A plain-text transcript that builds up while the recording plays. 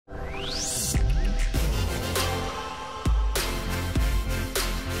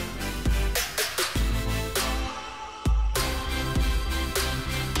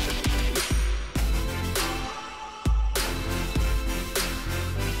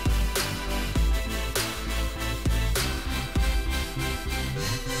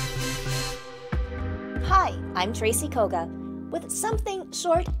Hi, I'm Tracy Koga with something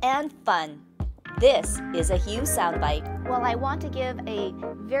short and fun. This is a Hue Soundbite. Well, I want to give a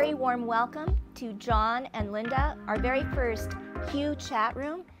very warm welcome to John and Lynda, our very first Hue Chat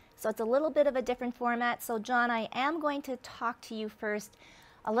Room. So it's a little bit of a different format. So John, I am going to talk to you first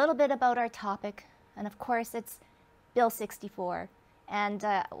a little bit about our topic. And of course, it's Bill 64. And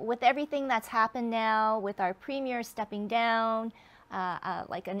with everything that's happened now, with our premier stepping down,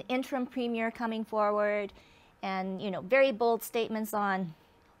 like an interim premier coming forward, and very bold statements on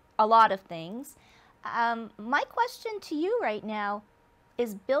a lot of things. My question to you right now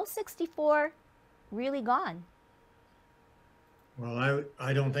is: Bill 64 really gone? Well,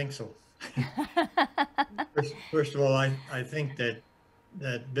 I don't think so. First of all, I think that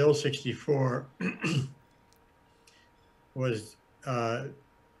Bill 64 was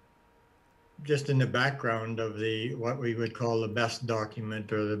just in the background of what we would call the BEST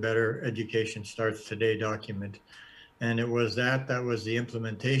document, or the Better Education Starts Today document. And it was that was the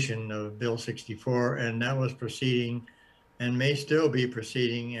implementation of Bill 64, and that was proceeding and may still be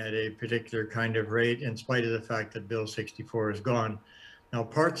proceeding at a particular kind of rate in spite of the fact that Bill 64 is gone. Now,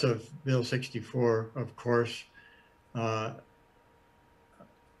 parts of Bill 64, of course, and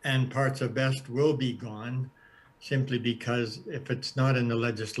parts of BEST will be gone, simply because if it's not in the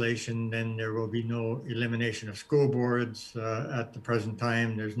legislation, then there will be no elimination of school boards at the present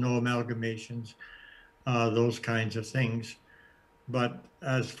time. There's no amalgamations, those kinds of things. But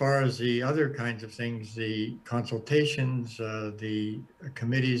as far as the other kinds of things, the consultations, the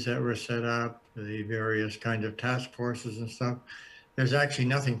committees that were set up, the various kinds of task forces and stuff, there's actually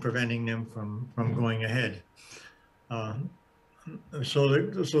nothing preventing them from going ahead. So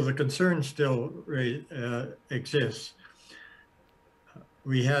the concern still exists.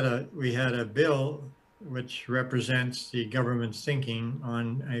 We had a bill which represents the government's thinking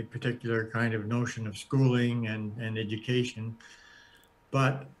on a particular kind of notion of schooling and education.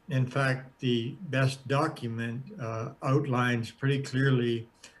 But in fact, the BEST document outlines pretty clearly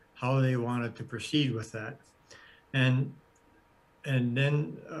how they wanted to proceed with that. And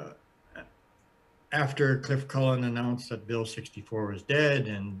then after Cliff Cullen announced that Bill 64 was dead,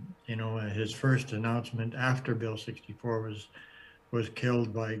 and his first announcement after Bill 64 was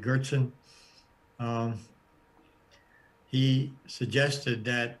killed by Gertsen, he suggested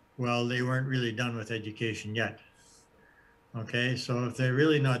that, well, they weren't really done with education yet. Okay, so if they're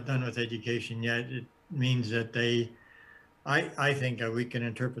really not done with education yet, it means that I think we can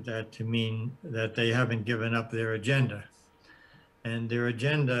interpret that to mean that they haven't given up their agenda. And their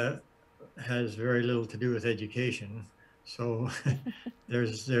agenda has very little to do with education. So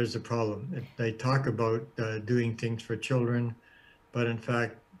there's a problem. They talk about doing things for children, but in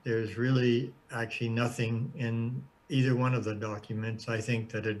fact, there's really actually nothing in either one of the documents, I think,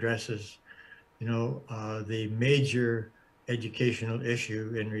 that addresses, the major educational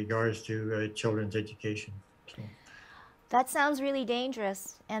issue in regards to children's education. So. That sounds really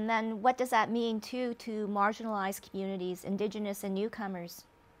dangerous. And then what does that mean too to marginalized communities, Indigenous and newcomers,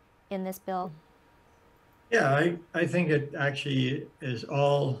 in this bill? Yeah, I think it actually is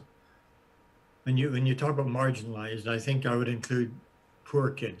all, when you talk about marginalized, I think I would include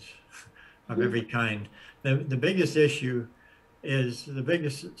poor kids of every kind. The biggest issue is,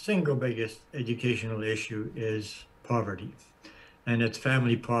 single biggest educational issue is poverty, and it's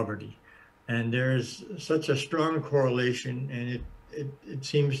family poverty. And there's such a strong correlation, and it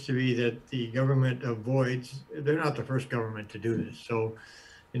seems to be that the government avoids, they're not the first government to do this. So,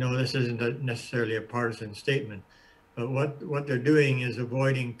 this isn't necessarily a partisan statement, but what they're doing is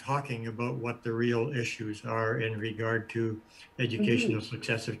avoiding talking about what the real issues are in regard to educational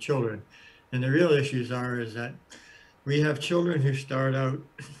success of children. And the real issues is that we have children who start out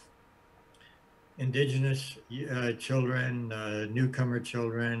Indigenous children, newcomer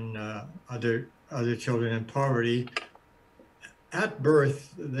children, other children in poverty. At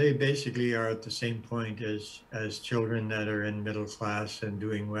birth, they basically are at the same point as children that are in middle class and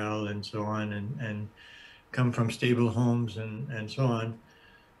doing well and so on, and come from stable homes and so on.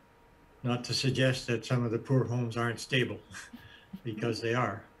 Not to suggest that some of the poor homes aren't stable, because they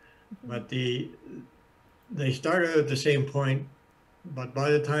are. But they start out at the same point, but by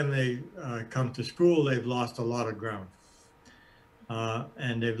the time they come to school, they've lost a lot of ground.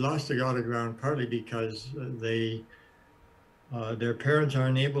 And they've lost a lot of ground partly because their parents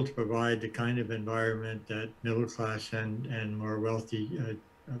aren't able to provide the kind of environment that middle class and more wealthy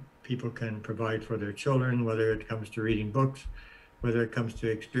people can provide for their children, whether it comes to reading books, whether it comes to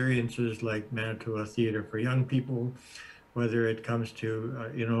experiences like Manitoba Theatre for Young People, whether it comes to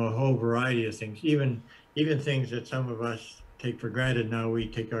a whole variety of things, even things that some of us take for granted now. We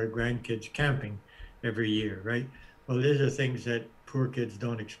take our grandkids camping, every year, right? Well, these are things that poor kids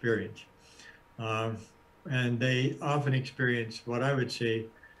don't experience. And they often experience what I would say,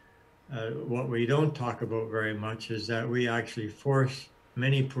 what we don't talk about very much is that we actually force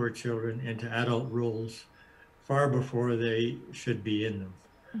many poor children into adult roles far before they should be in them.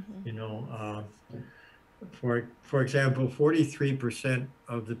 Mm-hmm. You know, for example, 43%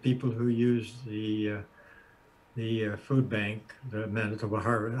 of the people who use the food bank, the Manitoba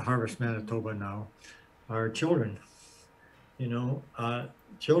Harvest Manitoba now, are children. You know,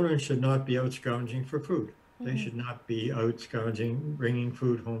 children should not be out scrounging for food. They Mm-hmm. should not be out scrounging, bringing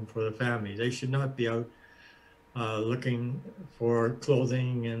food home for the family. They should not be out looking for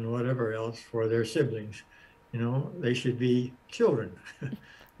clothing and whatever else for their siblings. You know, they should be children.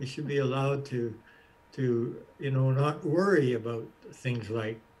 They should be allowed to not worry about things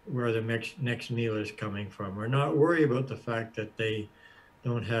like where the next meal is coming from, or not worry about the fact that they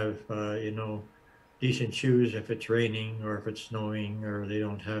don't have decent shoes if it's raining or if it's snowing, or they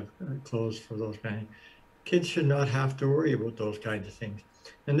don't have clothes for those kind of kids should not have to worry about those kinds of things.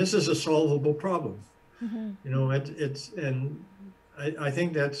 And this is a solvable problem. Mm-hmm. You know, and I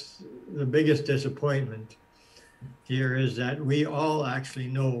think that's the biggest disappointment here, is that we all actually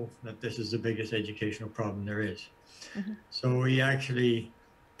know that this is the biggest educational problem there is. Mm-hmm. So we actually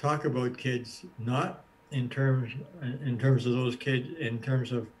talk about kids not in terms of those kids, in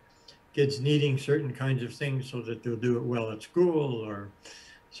terms of kids needing certain kinds of things so that they'll do it well at school, or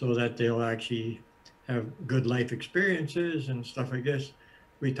so that they'll actually have good life experiences and stuff like this.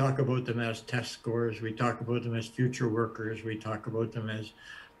 We talk about them as test scores. We talk about them as future workers. We talk about them as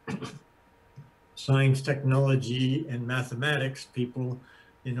science, technology, and mathematics people,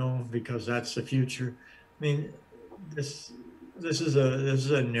 you know, because that's the future. I mean, this is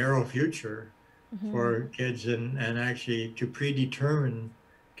a narrow future Mm-hmm. for kids, and actually to predetermine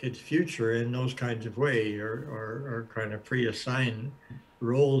kids' future in those kinds of way, or kind of pre-assign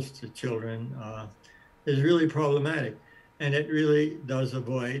roles to children is really problematic, and it really does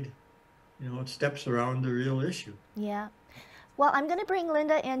avoid, it steps around the real issue. Yeah. Well, I'm going to bring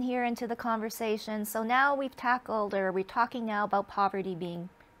Lynda in here into the conversation. So now we're talking now about poverty being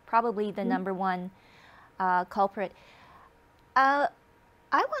probably the number one culprit.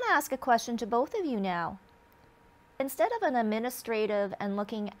 I want to ask a question to both of you now. Instead of an administrative and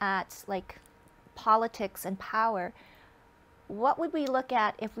looking at like politics and power, what would we look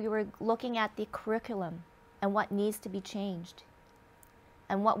at if we were looking at the curriculum and what needs to be changed?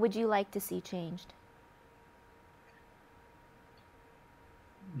 And what would you like to see changed?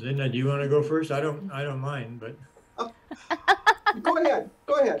 Lynda, do you want to go first? I don't mind, but Go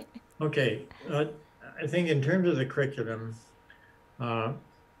ahead. Okay, I think in terms of the curriculum, I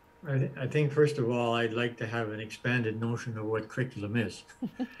think first of all, I'd like to have an expanded notion of what curriculum is,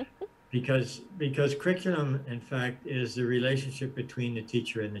 because curriculum, in fact, is the relationship between the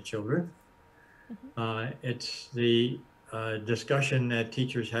teacher and the children. It's the discussion that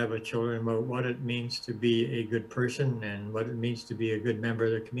teachers have with children about what it means to be a good person and what it means to be a good member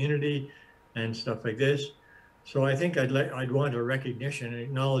of the community and stuff like this. So I think I'd want a recognition, an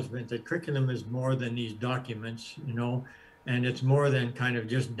acknowledgement that curriculum is more than these documents, and it's more than kind of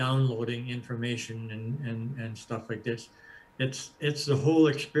just downloading information and stuff like this. It's the whole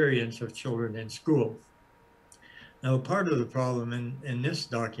experience of children in school. Now, part of the problem in this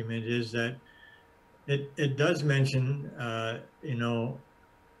document is that it does mention,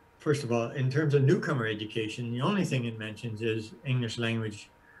 first of all, in terms of newcomer education, the only thing it mentions is English language,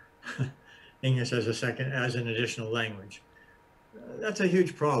 English as an additional language. That's a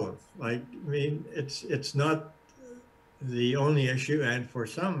huge problem. Like, I mean, it's not the only issue, and for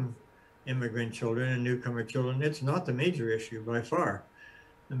some immigrant children and newcomer children, it's not the major issue by far.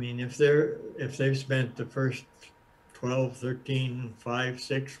 I mean, if they've spent the first 12, 13, 5,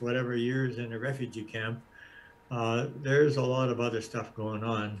 6, whatever years in a refugee camp, there's a lot of other stuff going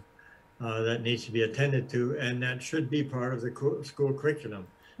on that needs to be attended to, and that should be part of the school curriculum.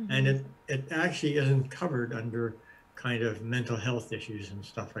 Mm-hmm. And it actually isn't covered under kind of mental health issues and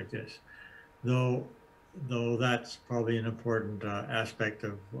stuff like this, though that's probably an important aspect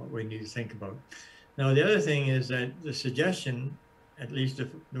of what we need to think about. Now, the other thing is that the suggestion, at least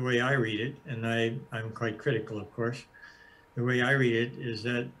the way I read it, and I'm quite critical, of course, the way I read it is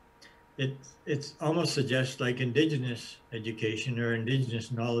that it almost suggests like Indigenous education or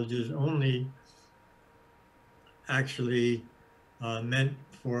Indigenous knowledge is only actually meant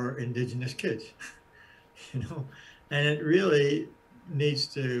for Indigenous kids, and it really needs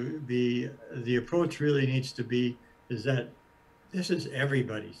to be, the approach really needs to be, is that this is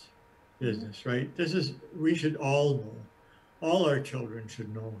everybody's business, right? We should all know all our children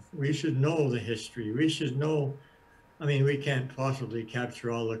should know. We should know the history. We should know, I mean, we can't possibly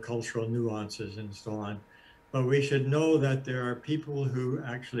capture all the cultural nuances and so on, but we should know that there are people who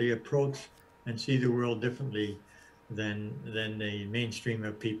actually approach and see the world differently than the mainstream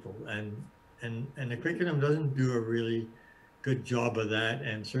of people. And the curriculum doesn't do a really good job of that.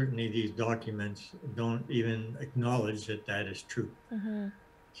 And certainly these documents don't even acknowledge that that is true. Mm-hmm.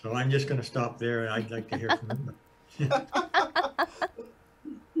 So I'm just going to stop there. I'd like to hear from you.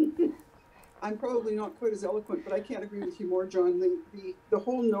 I'm probably not quite as eloquent, but I can't agree with you more, John. The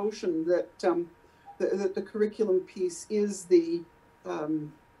whole notion that the curriculum piece is the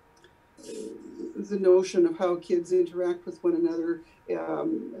notion of how kids interact with one another,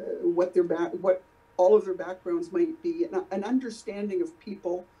 what all of their backgrounds might be, an understanding of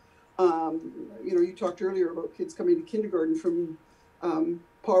people. You know, you talked earlier about kids coming to kindergarten from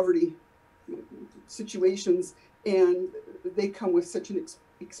poverty situations, and they come with such an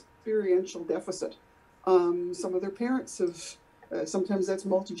experiential deficit. Some of their parents have, sometimes that's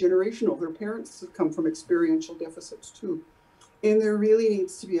multi-generational. Their parents have come from experiential deficits too. And there really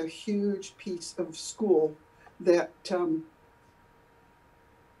needs to be a huge piece of school that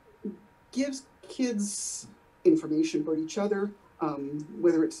gives kids information about each other,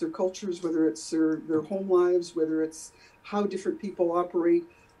 whether it's their cultures, whether it's their home lives, whether it's how different people operate,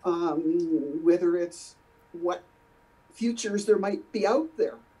 whether it's what futures there might be out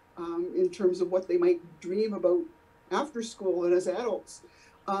there in terms of what they might dream about after school and as adults,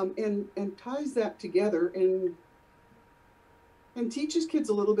 and ties that together and teaches kids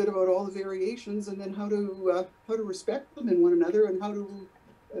a little bit about all the variations, and then how to respect them in one another, and how to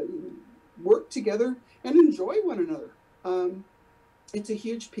work together and enjoy one another. It's a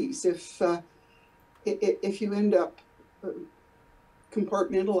huge piece. If you end up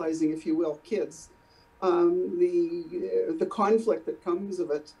compartmentalizing, if you will, kids, the conflict that comes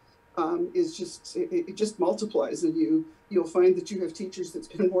of it is just, it just multiplies, and you'll find that you have teachers that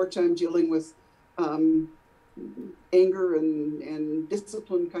spend more time dealing with anger and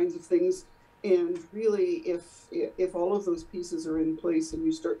discipline kinds of things. And really, if all of those pieces are in place, and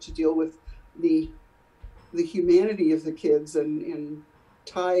you start to deal with the humanity of the kids and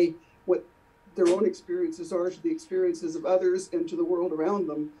tie what their own experiences are to the experiences of others and to the world around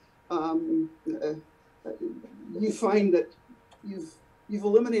them, you find that you've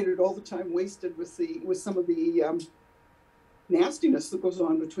eliminated all the time wasted with some of the nastiness that goes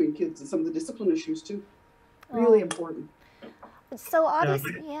on between kids, and some of the discipline issues too. Really important. So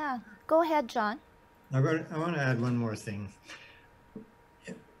obviously, yeah. Go ahead, John. I want to add one more thing.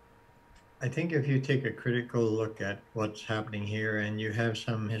 I think if you take a critical look at what's happening here, and you have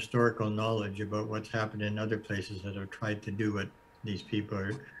some historical knowledge about what's happened in other places that have tried to do what these people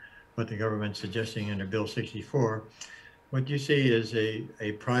are, what the government's suggesting under Bill 64, what you see is a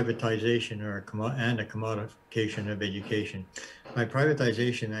privatization and a commodification of education. By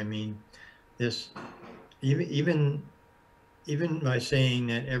privatization, I mean this, even by saying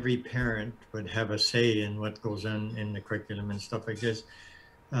that every parent would have a say in what goes on in the curriculum and stuff like this,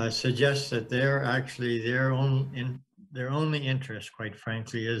 suggests that they're actually their only interest, quite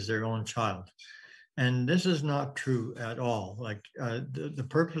frankly, is their own child. And this is not true at all. Like the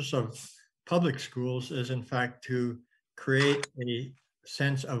purpose of public schools is, in fact, to create a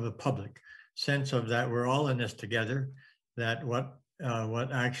sense of the public, sense of that we're all in this together, that what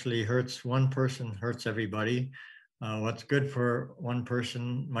actually hurts one person hurts everybody. What's good for one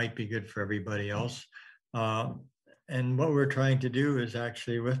person might be good for everybody else. And what we're trying to do is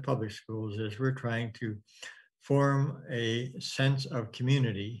actually, with public schools, is we're trying to form a sense of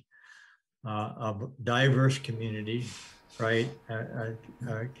community, of diverse community, right? A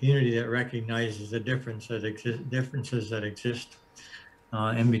community that recognizes the differences that exist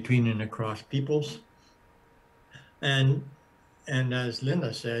in between and across peoples. And as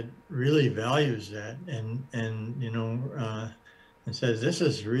Lynda said, really values that, and you know, and says this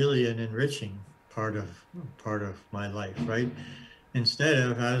is really an enriching part of my life, right? Instead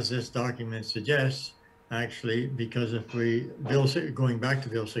of, as this document suggests, actually, because if going back to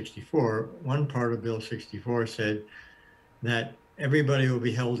Bill 64, one part of Bill 64 said that everybody will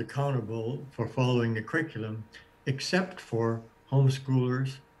be held accountable for following the curriculum, except for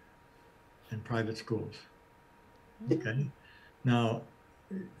homeschoolers and private schools. Okay. Now,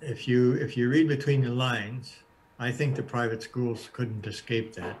 if you read between the lines, I think the private schools couldn't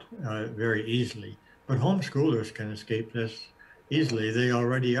escape that very easily, but homeschoolers can escape this easily. They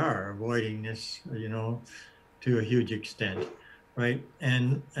already are avoiding this, you know, to a huge extent, right?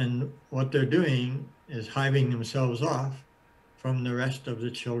 And what they're doing is hiving themselves off from the rest of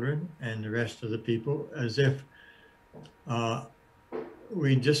the children and the rest of the people, as if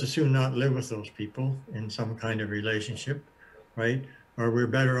we just as soon not live with those people in some kind of relationship, right? Or we're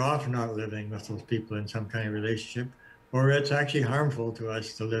better off not living with those people in some kind of relationship, or it's actually harmful to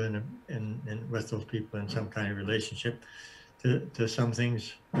us to live with those people in some kind of relationship to some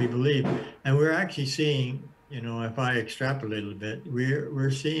things we believe. And we're actually seeing, you know, if I extrapolate a little bit,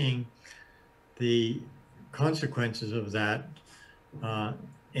 we're seeing the consequences of that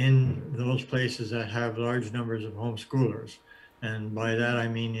in those places that have large numbers of homeschoolers. And by that, I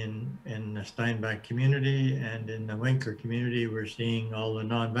mean in the Steinbach community and in the Winkler community, we're seeing all the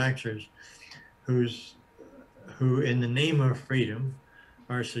non-vaxxers who in the name of freedom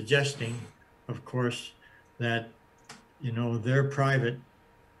are suggesting, of course, that, you know, their private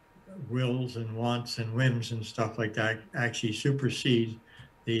wills and wants and whims and stuff like that actually supersede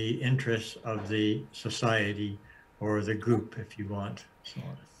the interests of the society or the group, if you want. So.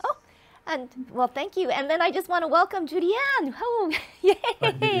 Oh, and well, thank you. And then I just want to welcome Judianne. Oh, yay!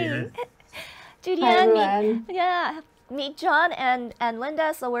 Judianne. Judianne, meet John and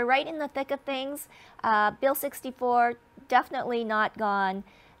Lynda. So we're right in the thick of things. Bill 64, definitely not gone.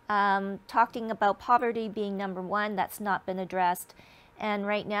 Talking about poverty being number one, that's not been addressed. And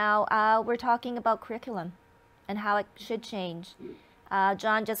right now, we're talking about curriculum and how it should change.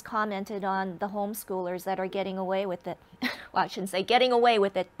 John just commented on the homeschoolers that are getting away with it. Well, I shouldn't say getting away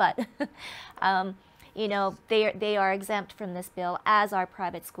with it, but you know, they are exempt from this bill, as are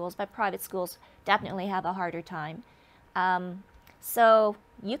private schools. But private schools definitely have a harder time. So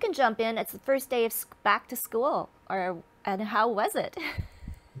you can jump in. It's the first day of back to school, and how was it?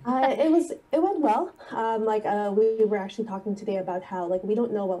 It went well. We were actually talking today about how we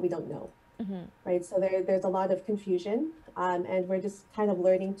don't know what we don't know, right? So there's a lot of confusion, and we're just kind of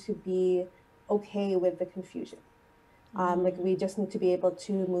learning to be okay with the confusion. We just need to be able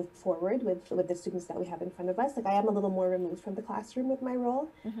to move forward with the students that we have in front of us. I am a little more removed from the classroom with my role,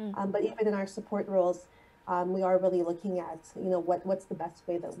 but even in our support roles, we are really looking at, you know, what's the best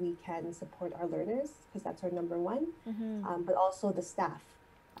way that we can support our learners, because that's our number one, but also the staff.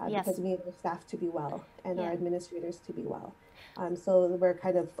 Yes. Because we need our staff to be well and our administrators to be well. So we're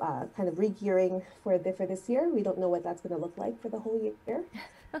kind of re-gearing for this year. We don't know what that's going to look like for the whole year,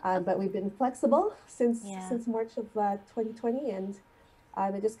 but we've been flexible since March of 2020, and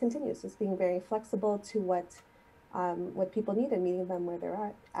it just continues. Just being very flexible to what people need and meeting them where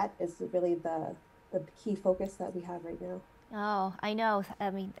they're at is really the key focus that we have right now. Oh, I know.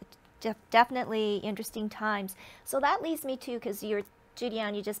 I mean, definitely interesting times. So that leads me to, because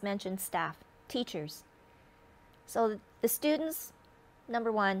Judianne, you just mentioned staff, teachers. So the students,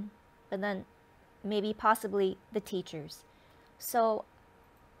 number one, but then maybe possibly the teachers. So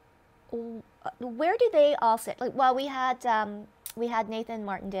where do they all sit? Well, we had Nathan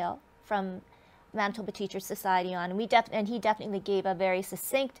Martindale from Manitoba Teachers Society on, and he definitely gave a very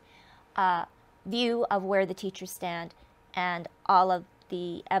succinct view of where the teachers stand and all of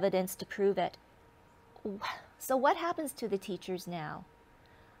the evidence to prove it. So what happens to the teachers now?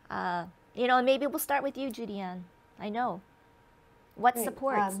 You know, and maybe we'll start with you, Judianne. I know. What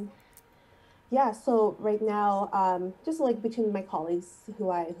supports? So right now, just between my colleagues who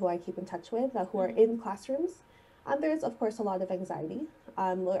I keep in touch with, who are in classrooms, there's of course a lot of anxiety.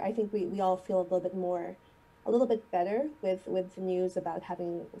 I think we all feel a little bit better with the news about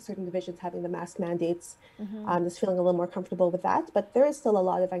having certain divisions having the mask mandates. Just feeling a little more comfortable with that, but there is still a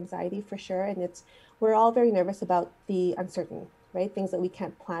lot of anxiety for sure, and we're all very nervous about the uncertain, right? Things that we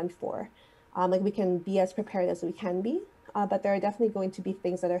can't plan for. We can be as prepared as we can be, but there are definitely going to be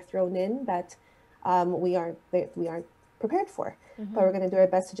things that are thrown in that we aren't prepared for. But we're going to do our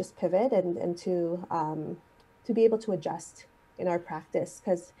best to just pivot and to be able to adjust in our practice,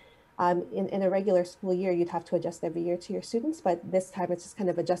 because in a regular school year, you'd have to adjust every year to your students, but this time it's just kind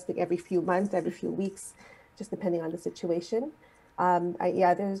of adjusting every few months, every few weeks, just depending on the situation.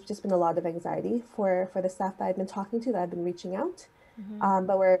 There's just been a lot of anxiety for the staff that I've been talking to, that I've been reaching out,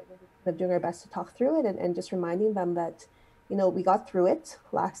 but we're doing our best to talk through it and just reminding them that, you know, we got through it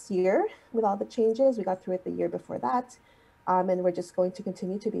last year with all the changes. We got through it the year before that, and we're just going to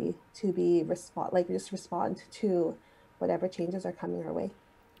continue to respond to whatever changes are coming our way.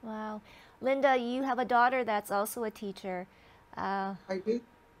 Wow. Lynda, you have a daughter that's also a teacher. I do.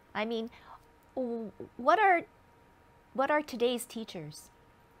 I mean, what are today's teachers?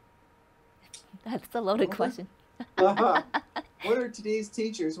 That's a loaded question. What are today's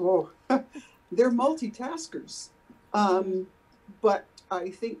teachers? Whoa, they're multitaskers. But I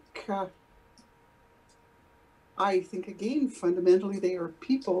think again, fundamentally, they are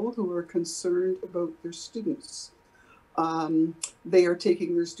people who are concerned about their students. They are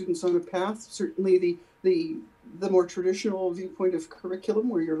taking their students on a path. Certainly the the more traditional viewpoint of curriculum,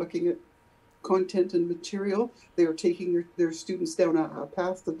 where you're looking at content and material. They are taking their students down a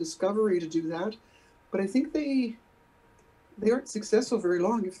path of discovery to do that. But I think they aren't successful very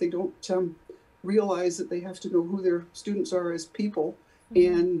long if they don't realize that they have to know who their students are as people,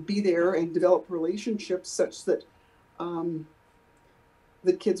 and be there and develop relationships such that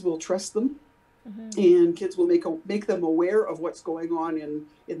the kids will trust them, and kids will make them aware of what's going on in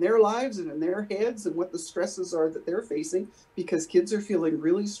their lives and in their heads, and what the stresses are that they're facing, because kids are feeling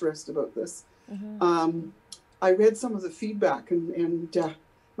really stressed about this. I read some of the feedback, and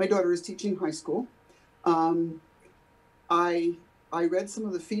my daughter is teaching high school. I read some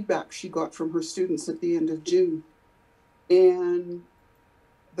of the feedback she got from her students at the end of June, and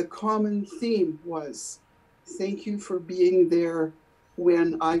the common theme was, thank you for being there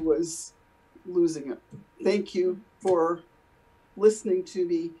when I was losing it. Thank you for listening to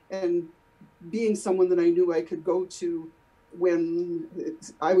me and being someone that I knew I could go to when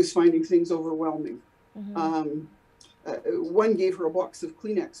I was finding things overwhelming. One gave her a box of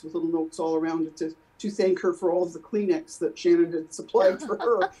Kleenex with little notes all around it to thank her for all of the Kleenex that Shannon had supplied for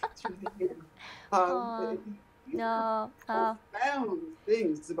her through the year. Profound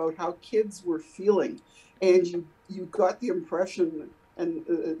things about how kids were feeling, and you got the impression, and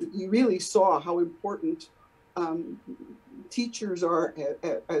you really saw how important teachers are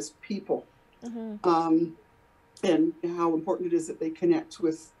as people, and how important it is that they connect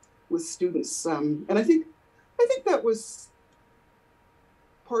with students. And I think that was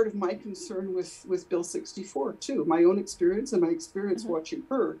part of my concern with Bill 64 too. My own experience and my experience watching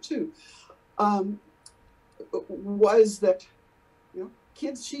her too, was that,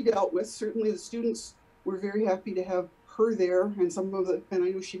 kids she dealt with, certainly the students were very happy to have her there, and and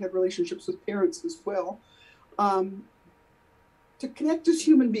I know she had relationships with parents as well, to connect as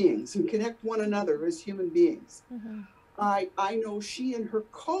human beings and connect one another as human beings. I know she and her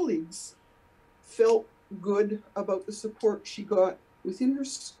colleagues felt good about the support she got within her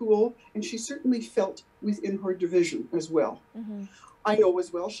school, and she certainly felt within her division as well. I know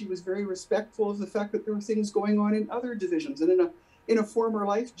as well she was very respectful of the fact that there were things going on in other divisions, and in a former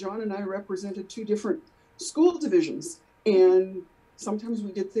life, John and I represented two different school divisions, and sometimes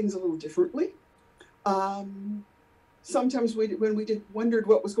we did things a little differently. Sometimes when we wondered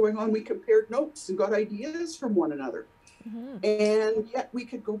what was going on, we compared notes and got ideas from one another. And yet we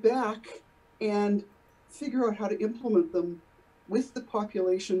could go back and figure out how to implement them with the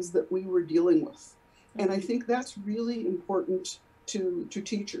populations that we were dealing with. And I think that's really important to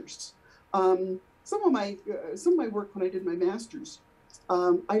teachers. Some of my work when I did my master's,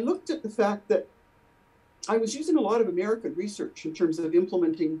 I looked at the fact that I was using a lot of American research in terms of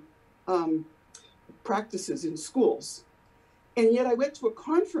implementing practices in schools. And yet I went to a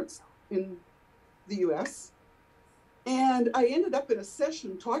conference in the US, and I ended up in a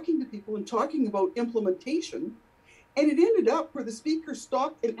session talking to people and talking about implementation. And it ended up where the speaker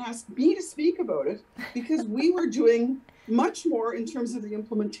stopped and asked me to speak about it, because we were doing much more in terms of the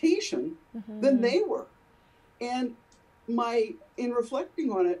implementation than they were. And in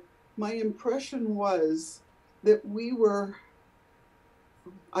reflecting on it, my impression was that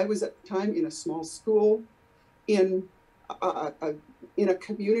I was at the time in a small school, in a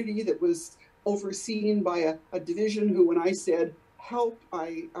community that was overseen by a division who, when I said, help,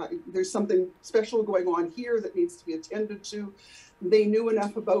 there's something special going on here that needs to be attended to, they knew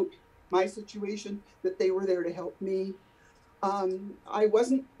enough about my situation that they were there to help me. I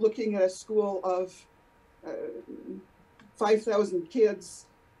wasn't looking at a school of 5,000 kids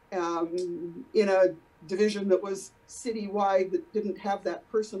in a division that was citywide, that didn't have that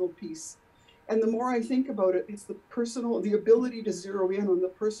personal piece. And the more I think about it, it's the ability to zero in on the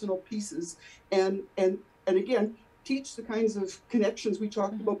personal pieces, and again, teach the kinds of connections we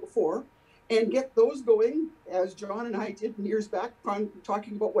talked about before, and get those going, as John and I did years back,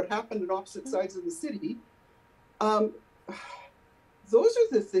 talking about what happened on opposite sides of the city. Those are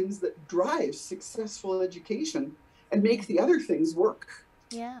the things that drive successful education and make the other things work.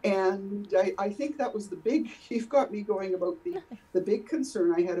 Yeah. And I think that was you've got me going about the big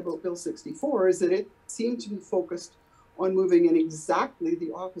concern I had about Bill 64, is that it seemed to be focused on moving in exactly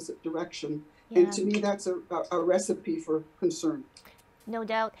the opposite direction. Yeah. And to me, that's a recipe for concern. No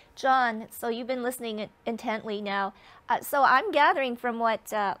doubt. John, so you've been listening intently now. So I'm gathering from what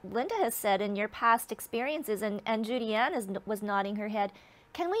Lynda has said in your past experiences, and Judianne was nodding her head.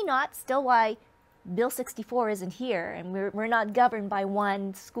 Can we not still why Bill 64 isn't here, and we're not governed by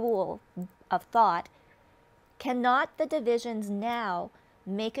one school of thought? Cannot the divisions now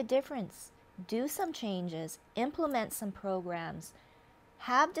make a difference? Do some changes, implement some programs,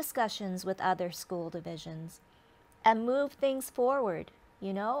 have discussions with other school divisions, and move things forward,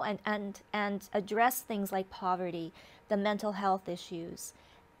 you know, and address things like poverty, the mental health issues,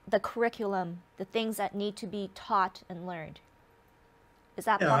 the curriculum, the things that need to be taught and learned. Is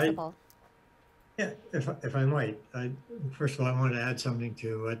that Yeah, possible? yeah, if I might, first of all, I want to add something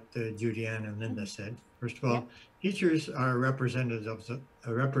to what Judianne and Lynda said. First of all, Yep. teachers are representatives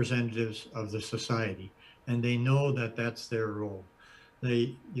of the society, and they know that that's their role.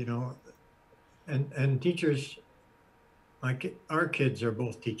 They, you know, and teachers, our kids are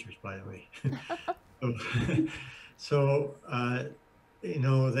both teachers, by the way. So, so you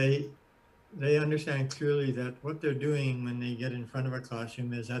know, they understand clearly that what they're doing when they get in front of a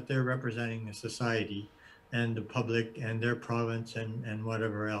classroom is that they're representing the society and the public and their province and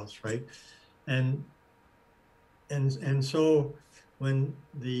whatever else, right? And so when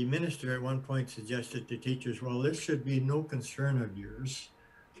the minister at one point suggested to teachers, well, this should be no concern of yours,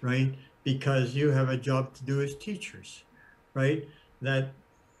 right? Because you have a job to do as teachers, right? That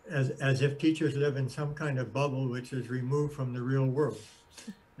as if teachers live in some kind of bubble which is removed from the real world.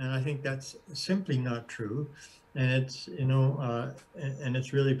 And I think that's simply not true. And it's, you know, and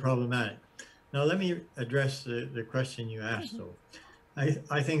it's really problematic. Now, let me address the question you asked, though.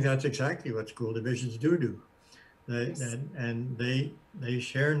 I think that's exactly what school divisions do. And they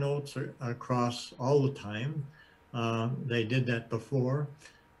share notes across all the time. They did that before.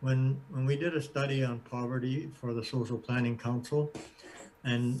 When we did a study on poverty for the Social Planning Council,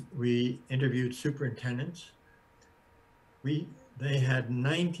 and we interviewed superintendents, they had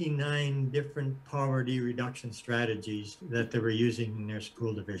 99 different poverty reduction strategies that they were using in their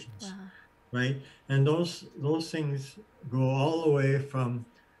school divisions. Wow. Right? And those things go all the way from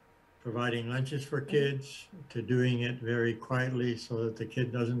providing lunches for kids to doing it very quietly so that the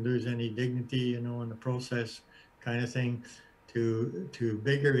kid doesn't lose any dignity, you know, in the process, kind of thing, to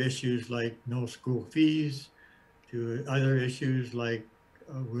bigger issues like no school fees, to other issues like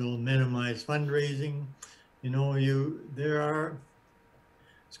we'll minimize fundraising. You know, there are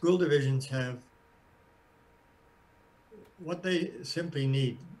school divisions have what they simply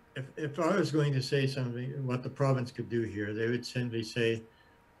need. If I was going to say something, what the province could do here, they would simply say,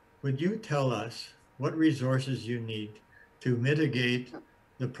 would you tell us what resources you need to mitigate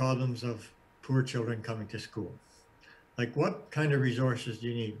the problems of poor children coming to school? Like, what kind of resources do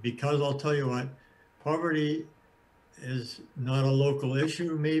you need? Because I'll tell you what, poverty is not a local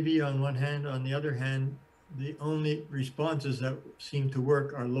issue, maybe on one hand. On the other hand, the only responses that seem to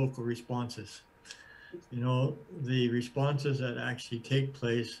work are local responses. You know, the responses that actually take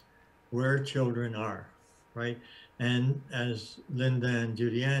place where children are, right? And as Lynda and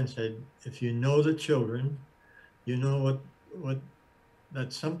Judianne said, if you know the children, you know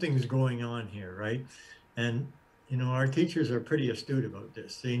that something's going on here, right? And, you know, our teachers are pretty astute about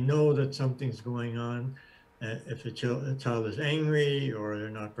this. They know that something's going on. If a child is angry or they're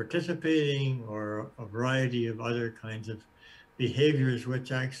not participating or a variety of other kinds of behaviors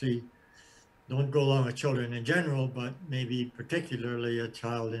which actually don't go along with children in general, but maybe particularly a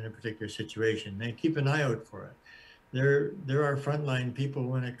child in a particular situation. They keep an eye out for it. There are frontline people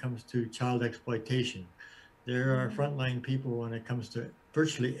when it comes to child exploitation. There are frontline people when it comes to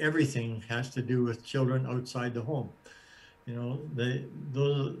virtually everything has to do with children outside the home. You know,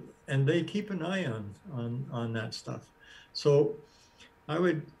 they keep an eye on that stuff. So I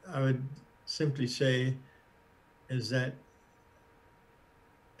would simply say is that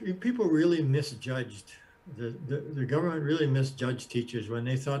people really misjudged, the government really misjudged teachers when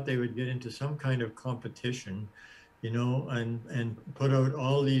they thought they would get into some kind of competition, you know, and put out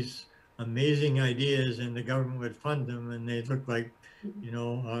all these amazing ideas and the government would fund them and they'd look like, you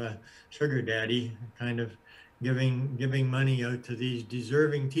know, sugar daddy, kind of giving money out to these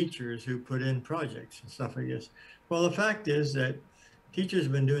deserving teachers who put in projects and stuff like this. Well, the fact is that teachers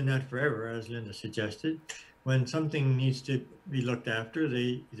have been doing that forever, as Lynda suggested. When something needs to be looked after,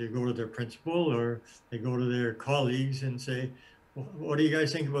 they either go to their principal or they go to their colleagues and say, well, what do you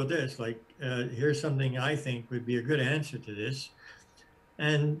guys think about this? Like, here's something I think would be a good answer to this.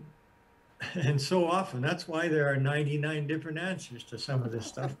 And so often, that's why there are 99 different answers to some of this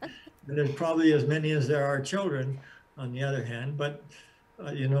stuff. There's probably as many as there are children, on the other hand. But,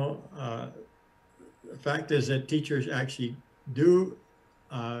 you know, the fact is that teachers actually do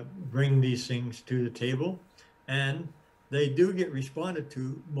bring these things to the table. And they do get responded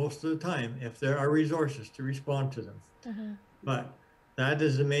to most of the time if there are resources to respond to them. But that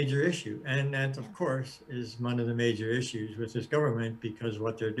is a major issue. And that, of course, is one of the major issues with this government because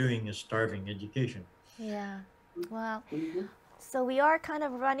what they're doing is starving education. Yeah. Wow. So we are kind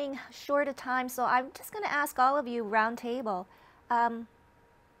of running short of time. So I'm just going to ask all of you round table,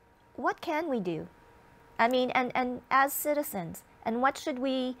 what can we do I mean, and as citizens, and what should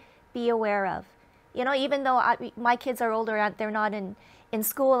we be aware of? You know, even though my kids are older, they're not in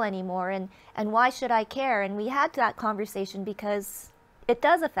school anymore, and why should I care? And we had that conversation because it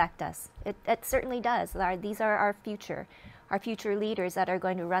does affect us. It certainly does. These are our future leaders that are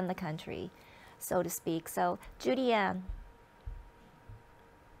going to run the country, so to speak. So, Judianne.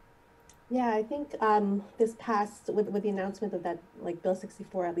 Yeah, I think this past, with the announcement of that, like Bill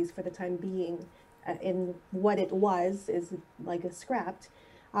 64, at least for the time being, in what it was, is like a scrapped.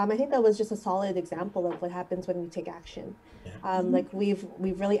 I think that was just a solid example of what happens when we take action. Like we've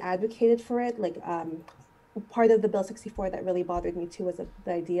really advocated for it. Like part of the Bill 64 that really bothered me too was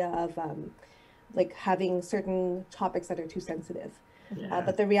the idea of like having certain topics that are too sensitive.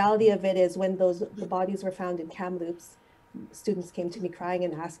 But the reality of it is, when the bodies were found in Kamloops, students came to me crying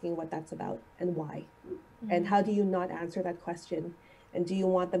and asking what that's about and why. And how do you not answer that question? And do you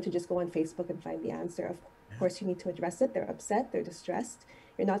want them to just go on Facebook and find the answer? Of course, you need to address it. They're upset, they're distressed.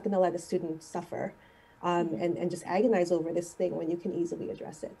 You're not going to let a student suffer and just agonize over this thing when you can easily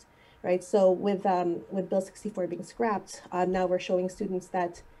address it, right? So with Bill 64 being scrapped, now we're showing students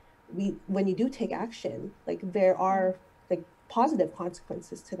that when you do take action, like there are like positive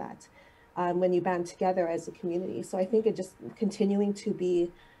consequences to that. When you band together as a community. So I think it just continuing to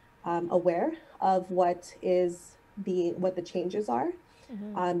be aware of what the changes are,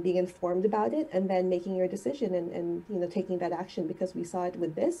 being informed about it, and then making your decision and you know, taking that action, because we saw it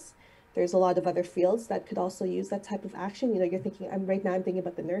with this. There's a lot of other fields that could also use that type of action. You know, you're thinking, I'm thinking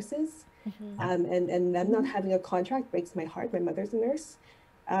about the nurses, and them not having a contract breaks my heart. My mother's a nurse.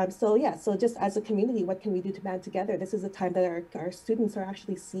 So yeah, so just as a community, what can we do to band together? This is a time that our students are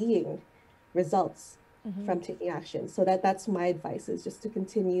actually seeing results from taking action. So that's my advice, is just to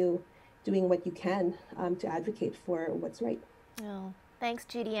continue doing what you can to advocate for what's right. Oh, thanks,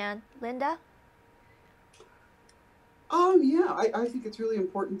 Judianne. Lynda? Yeah, I think it's really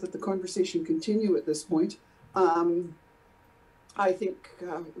important that the conversation continue at this point. I think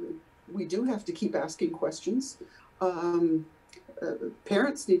we do have to keep asking questions.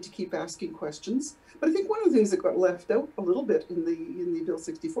 Parents need to keep asking questions. But I think one of the things that got left out a little bit in the Bill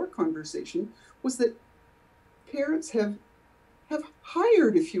 64 conversation was that parents have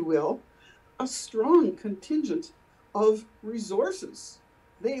hired, if you will, a strong contingent of resources.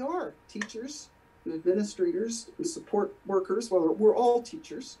 They are teachers and administrators and support workers. Well, we're all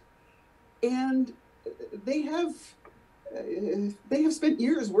teachers, and they have spent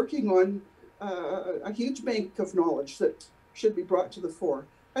years working on a huge bank of knowledge that should be brought to the fore.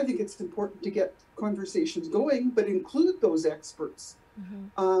 I think it's important to get conversations going, but include those experts.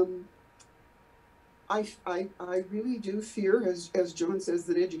 I really do fear, as John says,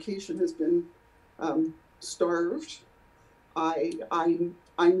 that education has been starved. I'm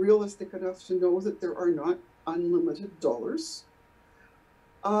realistic enough to know that there are not unlimited dollars.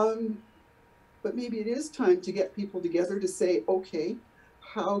 But maybe it is time to get people together to say, okay,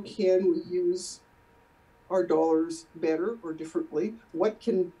 how can we use our dollars better or differently? What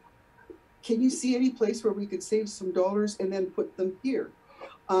can you see any place where we could save some dollars and then put them here?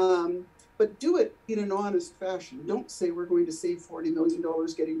 But do it in an honest fashion. Don't say we're going to save $40 million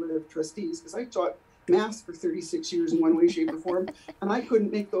getting rid of trustees, because I taught math for 36 years in one way, shape, or form, and I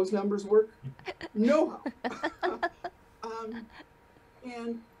couldn't make those numbers work. No.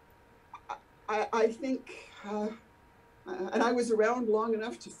 And I think, and I was around long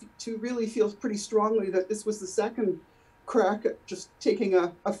enough to really feel pretty strongly that this was the second crack at just taking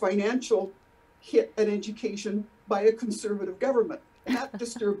a financial hit at education by a conservative government. And that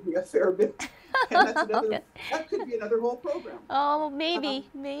disturbed me a fair bit. And that's that could be another whole program. Oh, maybe.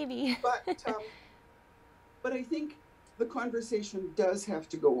 But I think the conversation does have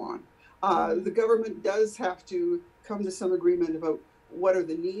to go on. The government does have to come to some agreement about what are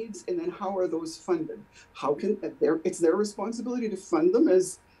the needs, and then how are those funded? How can it's their responsibility to fund them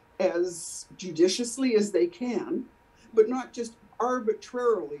as judiciously as they can, but not just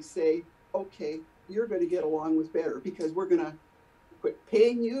arbitrarily say, okay, you're going to get along with better because we're going to quit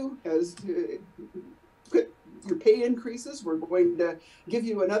paying you as quit your pay increases. We're going to give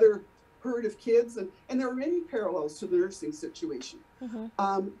you another herd of kids, and there are many parallels to the nursing situation.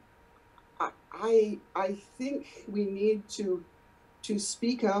 I think we need to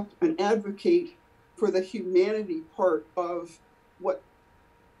speak up and advocate for the humanity part of what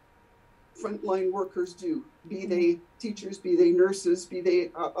frontline workers do, be they teachers, be they nurses, be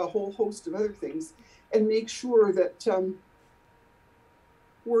they a whole host of other things, and make sure that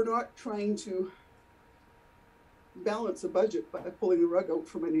we're not trying to balance a budget by pulling the rug out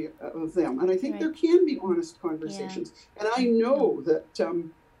from any of them. And I think there can be honest conversations. And I know that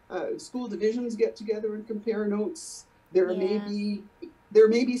school divisions get together and compare notes. There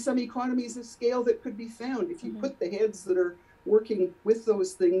may be some economies of scale that could be found if you put the heads that are working with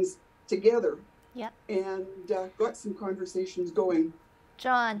those things together. Yep. And got some conversations going.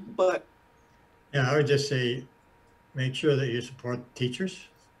 John. But yeah, I would just say, make sure that you support teachers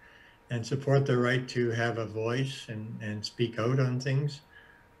and support their right to have a voice and speak out on things.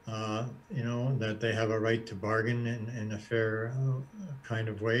 You know, that they have a right to bargain in a fair kind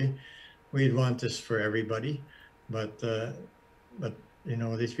of way. We'd want this for everybody, but you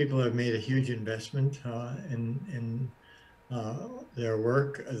know, these people have made a huge investment in their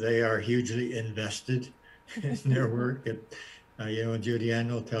work. They are hugely invested in their work. You know, Judianne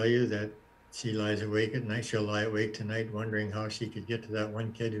will tell you that she lies awake at night. She'll lie awake tonight wondering how she could get to that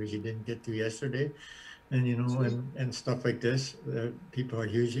one kid who she didn't get to yesterday. And, you know, and stuff like this, people are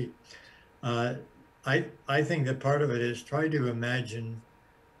hugely, I think that part of it is try to imagine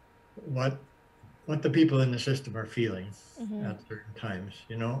what the people in the system are feeling at certain times.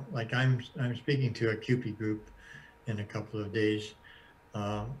 You know, like I'm speaking to a CUPE group in a couple of days,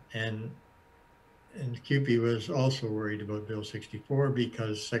 and CUPE was also worried about Bill 64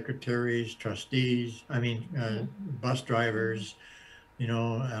 because secretaries, trustees, bus drivers, you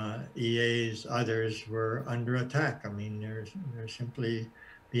know, EAs, others were under attack. I mean, they're simply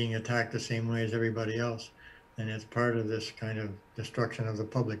being attacked the same way as everybody else. And it's part of this kind of destruction of the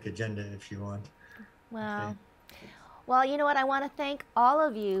public agenda, if you want. Wow. Okay. Well, you know what? I want to thank all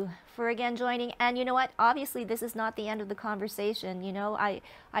of you for again joining. And you know what? Obviously, this is not the end of the conversation. You know,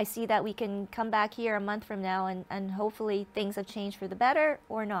 I see that we can come back here a month from now and hopefully things have changed for the better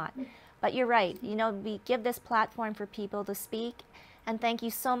or not. But you're right. You know, we give this platform for people to speak. And thank you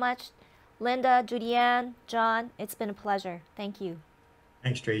so much, Lynda, Judianne, John. It's been a pleasure. Thank you.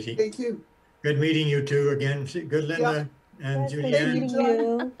 Thanks, Tracy. thank you. Good meeting you two again. Good, Lynda and Yes, Judianne. Thank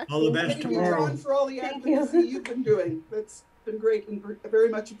you. All the best Thank you, tomorrow. John, for all the advocacy you've been doing. That's been great and very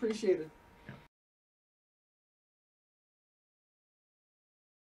much appreciated.